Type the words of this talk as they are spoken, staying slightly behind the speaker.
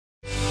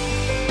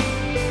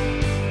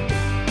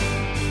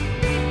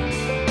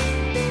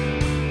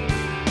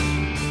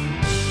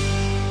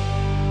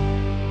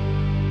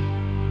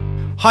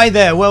Hi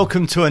there,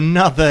 welcome to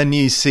another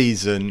new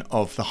season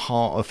of the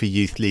Heart of a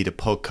Youth Leader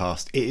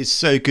podcast. It is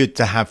so good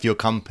to have your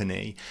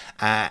company,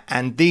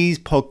 and these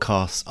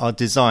podcasts are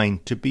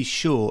designed to be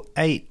short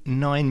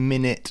 8-9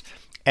 minute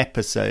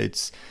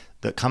episodes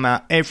that come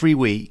out every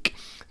week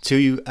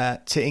to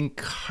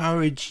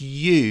encourage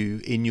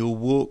you in your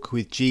walk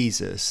with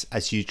Jesus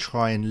as you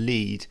try and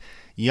lead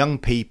young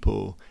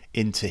people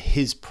into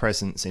his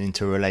presence and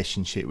into a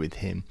relationship with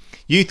him.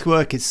 Youth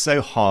work is so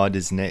hard,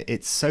 isn't it?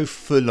 It's so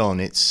full on.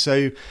 It's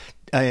so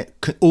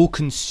all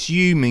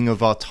consuming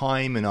of our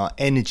time and our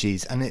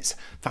energies, and it's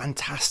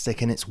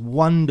fantastic and it's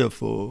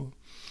wonderful.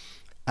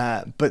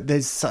 But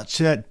there's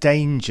such a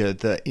danger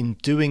that in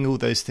doing all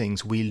those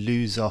things, we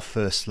lose our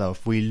first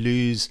love. We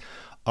lose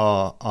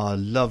our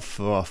love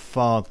for our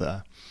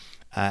Father.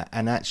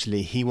 And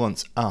actually, he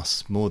wants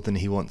us more than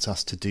he wants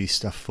us to do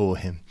stuff for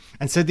him.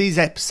 And so these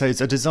episodes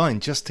are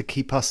designed just to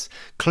keep us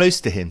close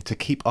to him, to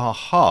keep our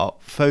heart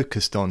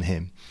focused on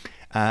him.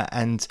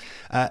 And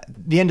at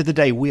the end of the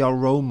day, we are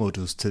role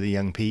models to the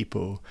young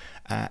people.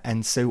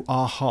 And so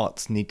our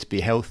hearts need to be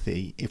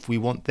healthy if we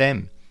want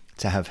them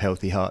to have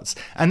healthy hearts.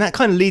 And that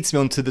kind of leads me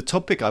on to the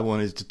topic I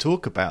wanted to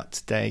talk about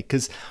today,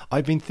 because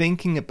I've been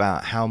thinking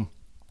about how,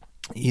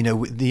 you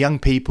know, the young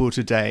people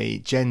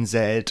today, Gen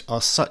Z,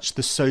 are such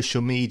the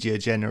social media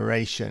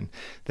generation.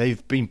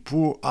 They've been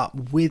brought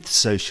up with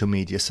social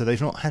media, so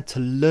they've not had to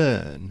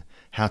learn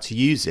how to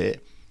use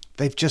it.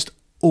 They've just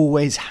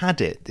always had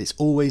it. It's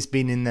always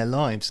been in their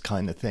lives,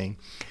 kind of thing.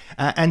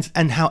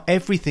 And how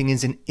everything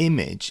is an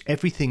image.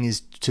 Everything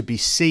is to be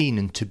seen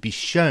and to be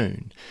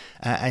shown.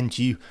 And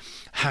you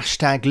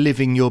hashtag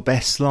living your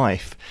best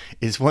life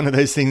is one of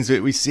those things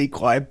that we see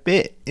quite a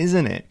bit,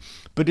 isn't it?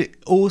 But it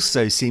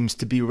also seems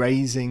to be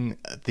raising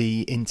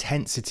the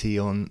intensity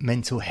on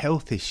mental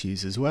health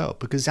issues as well,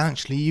 because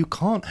actually you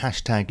can't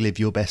hashtag live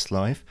your best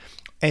life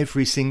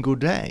every single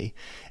day.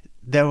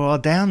 There are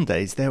down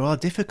days, there are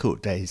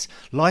difficult days.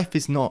 Life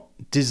is not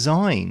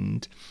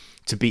designed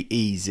to be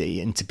easy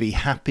and to be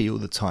happy all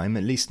the time,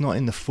 at least not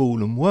in the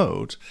fallen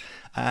world.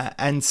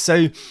 And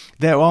so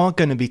there are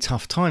going to be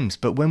tough times,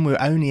 but when we're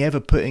only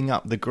ever putting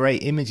up the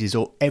great images,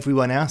 or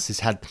everyone else has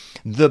had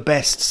the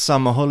best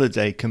summer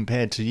holiday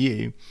compared to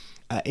you,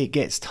 it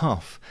gets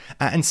tough.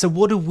 And so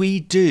what do we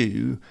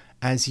do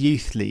as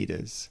youth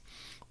leaders?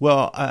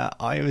 Well,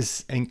 I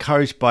was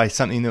encouraged by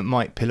something that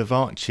Mike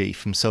Pilavarchi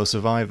from Soul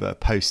Survivor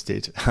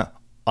posted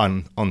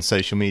on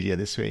social media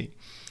this week,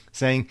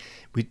 saying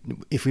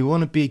if we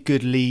want to be a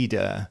good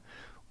leader,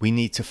 we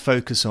need to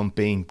focus on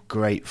being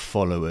great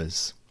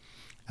followers.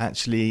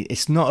 Actually,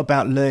 it's not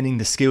about learning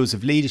the skills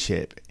of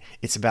leadership.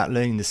 It's about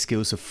learning the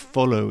skills of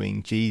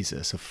following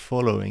Jesus, of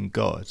following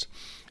God.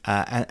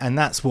 And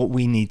that's what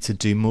we need to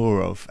do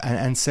more of.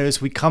 And so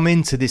as we come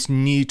into this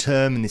new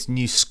term and this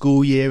new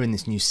school year and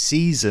this new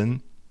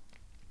season,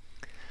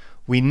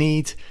 we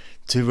need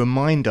to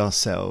remind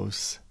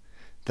ourselves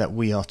that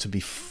we are to be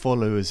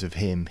followers of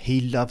him. He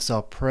loves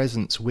our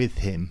presence with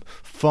him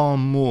far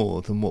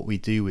more than what we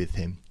do with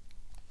him.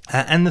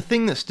 And the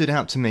thing that stood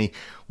out to me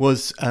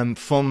was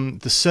from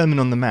the Sermon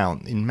on the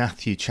Mount in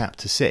Matthew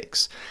chapter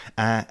 6.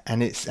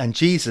 And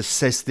Jesus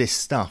says this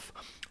stuff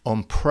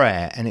on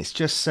prayer, and it's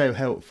just so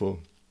helpful.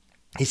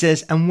 He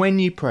says, and when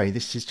you pray,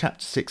 this is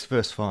chapter 6,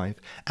 verse 5,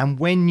 and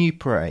when you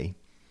pray,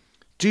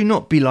 do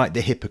not be like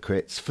the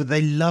hypocrites, for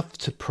they love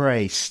to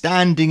pray,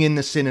 standing in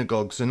the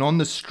synagogues and on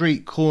the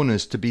street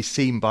corners to be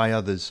seen by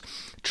others.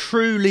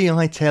 Truly,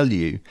 I tell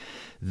you,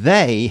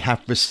 they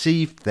have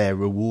received their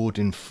reward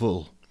in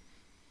full.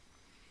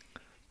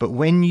 But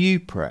when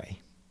you pray,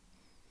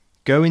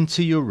 go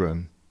into your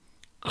room,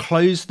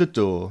 close the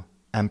door,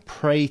 and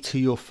pray to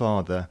your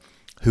Father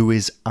who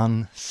is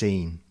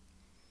unseen.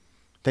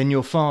 Then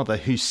your Father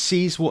who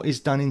sees what is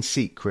done in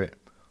secret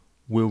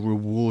will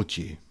reward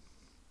you.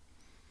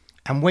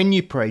 And when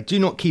you pray, do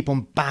not keep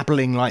on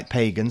babbling like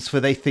pagans,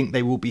 for they think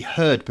they will be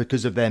heard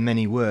because of their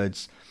many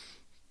words.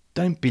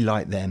 Don't be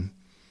like them,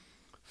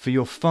 for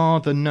your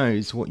Father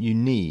knows what you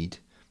need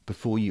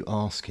before you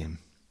ask him.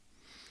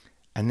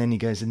 And then he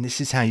goes, and this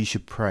is how you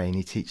should pray, and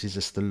he teaches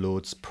us the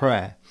Lord's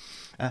Prayer.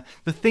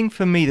 The thing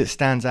for me that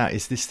stands out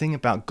is this thing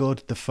about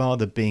God the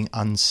Father being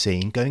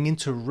unseen, going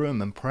into a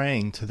room and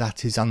praying to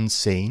that is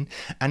unseen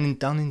and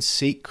done in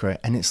secret.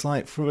 And it's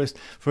like for an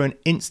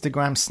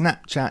Instagram,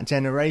 Snapchat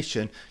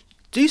generation,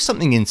 do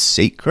something in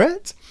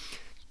secret.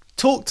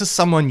 Talk to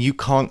someone you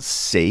can't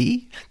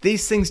see.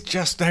 These things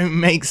just don't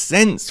make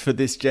sense for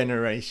this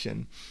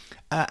generation.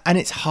 And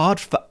it's hard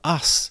for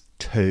us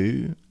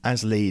too,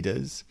 as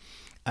leaders.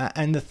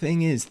 And the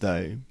thing is,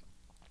 though,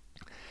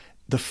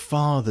 the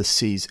Father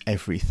sees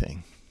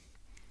everything.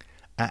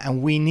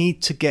 And we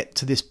need to get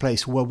to this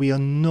place where we are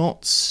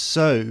not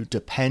so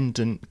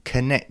dependent,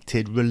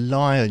 connected,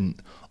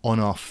 reliant on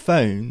our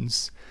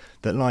phones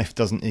that life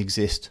doesn't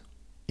exist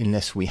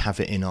unless we have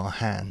it in our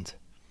hand.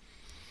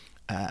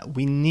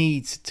 We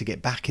need to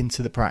get back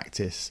into the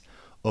practice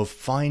of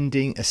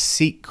finding a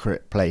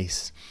secret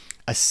place,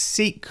 a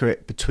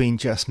secret between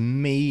just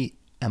me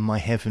and my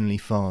Heavenly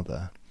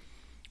Father,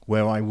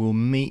 where I will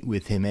meet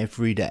with him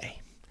every day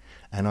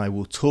and I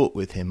will talk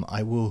with him.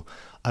 I will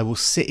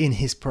sit in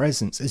his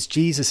presence. As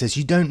Jesus says,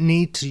 you don't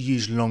need to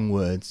use long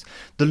words.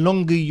 The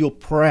longer your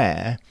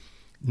prayer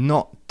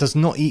does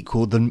not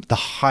equal the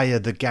higher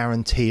the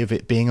guarantee of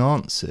it being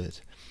answered.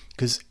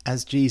 Because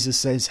as Jesus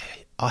says,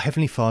 our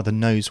Heavenly Father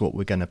knows what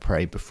we're going to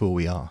pray before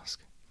we ask.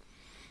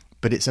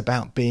 But it's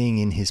about being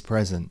in his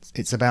presence.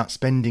 It's about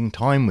spending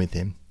time with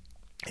him.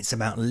 It's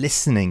about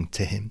listening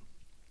to him.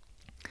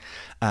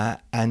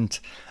 And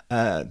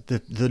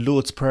the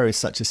Lord's Prayer is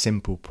such a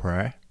simple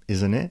prayer,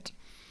 isn't it?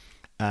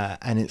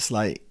 And it's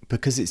like,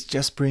 because it's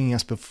just bringing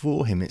us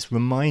before him, it's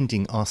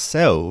reminding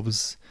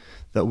ourselves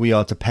that we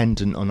are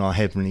dependent on our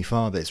Heavenly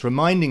Father. It's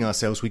reminding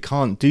ourselves we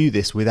can't do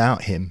this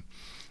without him.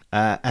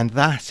 And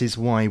that is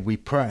why we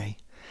pray.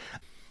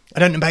 I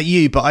don't know about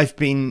you, but I've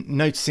been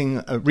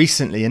noticing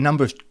recently a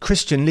number of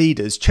Christian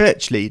leaders,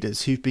 church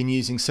leaders, who've been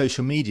using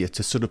social media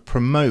to sort of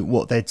promote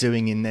what they're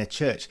doing in their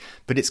church.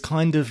 But it's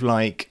kind of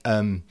like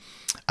a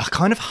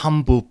kind of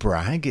humble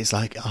brag. It's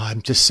like, oh,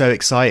 I'm just so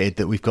excited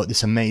that we've got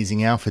this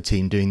amazing Alpha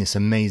team doing this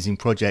amazing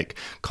project.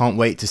 Can't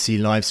wait to see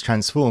lives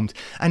transformed.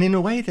 And in a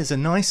way, there's a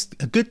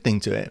good thing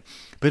to it.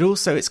 But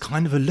also it's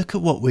kind of a look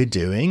at what we're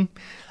doing.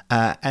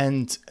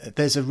 And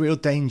there's a real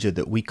danger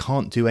that we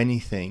can't do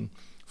anything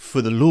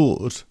for the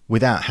Lord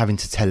without having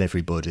to tell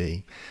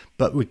everybody.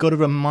 But we've got to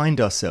remind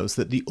ourselves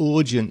that the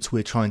audience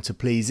we're trying to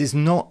please is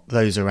not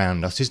those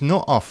around us, is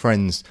not our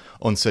friends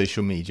on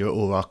social media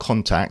or our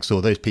contacts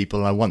or those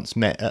people I once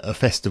met at a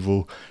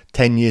festival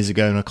 10 years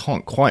ago and I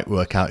can't quite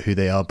work out who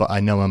they are, but I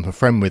know I'm a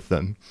friend with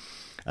them.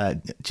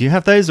 Do you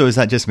have those, or is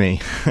that just me?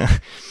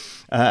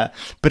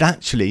 But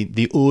actually,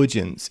 the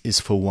audience is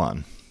for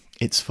one.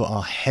 It's for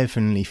our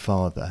Heavenly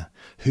Father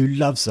who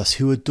loves us,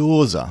 who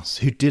adores us,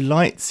 who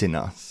delights in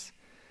us.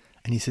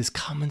 And he says,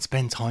 come and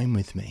spend time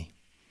with me.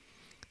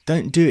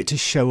 Don't do it to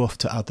show off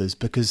to others,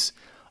 because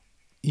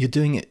you're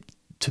doing it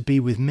to be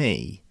with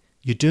me.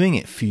 You're doing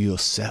it for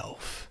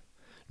yourself,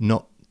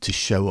 not to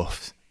show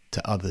off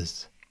to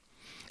others.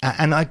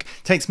 And it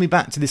takes me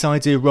back to this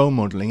idea of role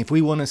modelling. If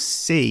we want to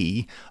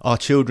see our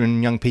children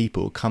and young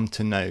people come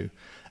to know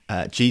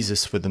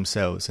Jesus for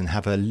themselves and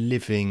have a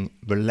living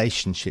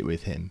relationship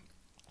with him,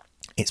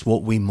 it's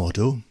what we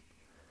model.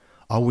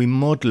 Are we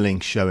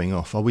modelling showing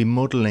off? Are we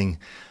modelling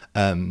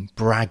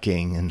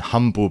bragging and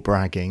humble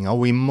bragging? Are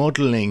we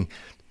modelling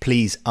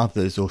please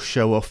others or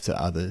show off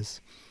to others?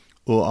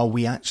 Or are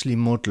we actually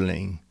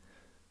modelling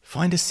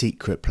find a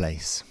secret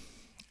place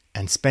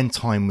and spend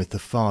time with the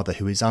Father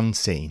who is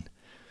unseen,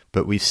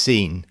 but we've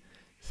seen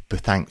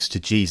thanks to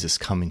Jesus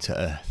coming to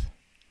earth?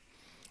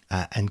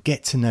 And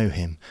get to know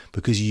him,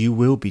 because you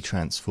will be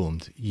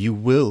transformed. You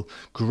will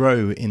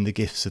grow in the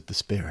gifts of the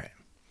Spirit.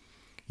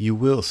 You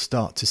will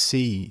start to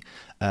see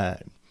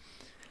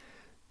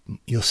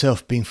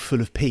yourself being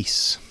full of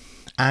peace,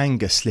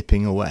 anger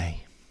slipping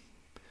away,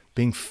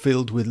 being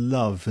filled with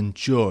love and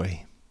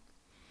joy.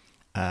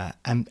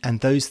 And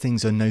those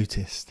things are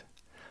noticed.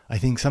 I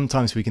think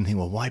sometimes we can think,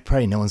 well, why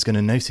pray? No one's going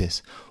to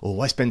notice. Or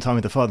why spend time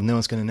with the Father? No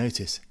one's going to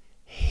notice.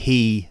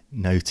 He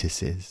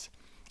notices.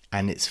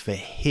 And it's for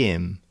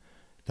him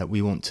that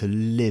we want to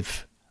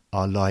live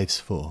our lives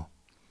for.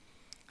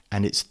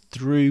 And it's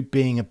through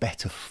being a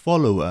better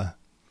follower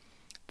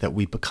that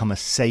we become a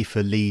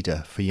safer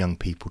leader for young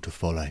people to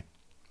follow.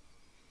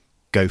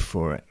 Go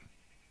for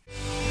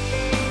it.